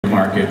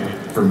Market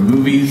for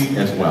movies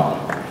as well.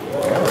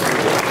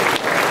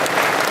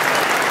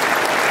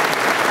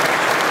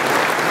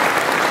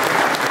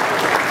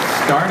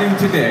 Starting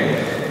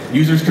today,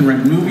 users can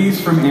rent movies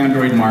from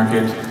Android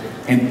Market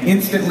and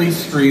instantly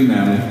stream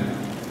them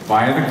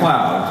via the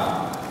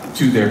cloud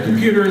to their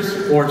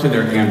computers or to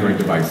their Android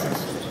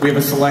devices. We have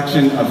a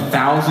selection of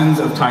thousands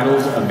of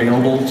titles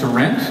available to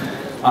rent,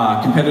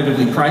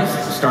 competitively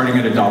priced, starting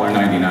at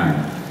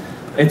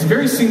 $1.99. It's a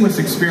very seamless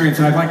experience,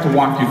 and I'd like to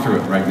walk you through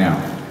it right now.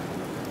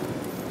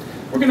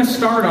 We're going to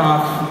start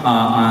off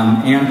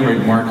on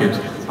Android Market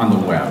on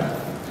the web.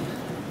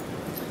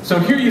 So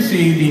here you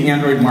see the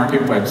Android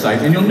Market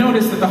website, and you'll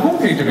notice that the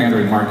homepage of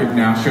Android Market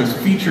now shows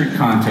featured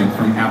content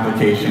from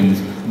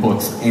applications,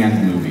 books,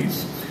 and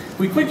movies. If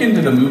we click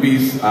into the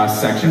movies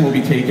section, we'll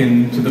be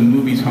taken to the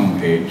movies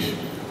homepage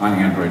on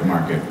Android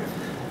Market.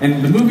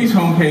 And the movies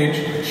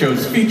homepage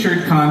shows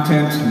featured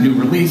content, new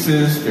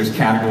releases, there's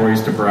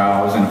categories to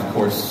browse, and of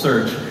course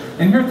search.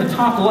 And here at the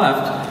top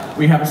left,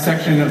 we have a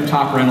section of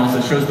top rentals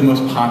that shows the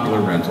most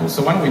popular rentals.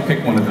 So why don't we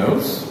pick one of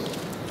those?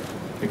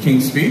 The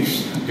King's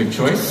Speech, good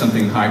choice,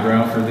 something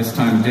highbrow for this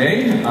time of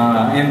day.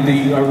 And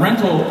the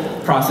rental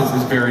process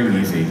is very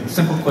easy.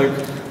 Simple click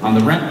on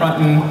the rent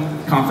button,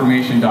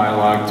 confirmation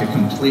dialog to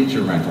complete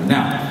your rental.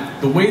 Now,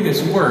 the way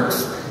this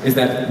works is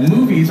that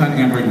movies on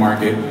Android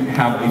Market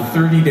have a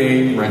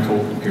 30-day rental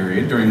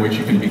period during which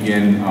you can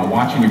begin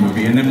watching your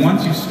movie. And then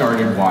once you've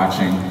started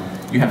watching,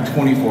 you have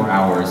 24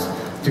 hours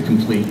to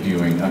complete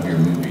viewing of your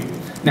movie.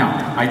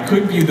 Now, I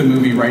could view the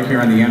movie right here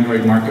on the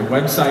Android Market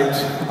website,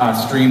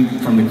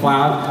 streamed from the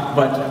cloud,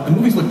 but the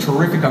movies look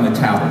terrific on the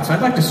tablet. So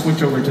I'd like to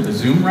switch over to the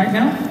Zoom right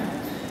now.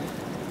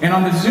 And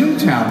on the Zoom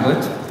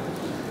tablet,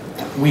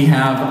 we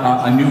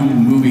have a new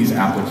movies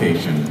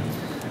application.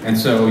 And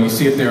so you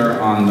see it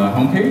there on the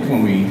homepage.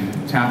 When we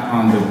tap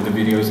on the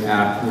Videos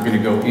app, we're going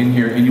to go in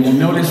here, and you will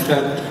notice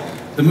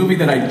that the movie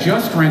that I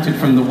just rented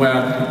from the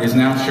web is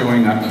now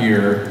showing up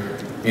here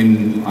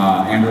in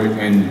Android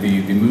and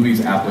the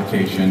movies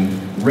application,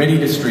 ready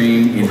to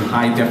stream in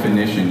high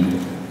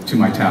definition to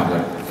my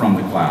tablet from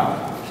the cloud.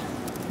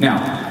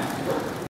 Now,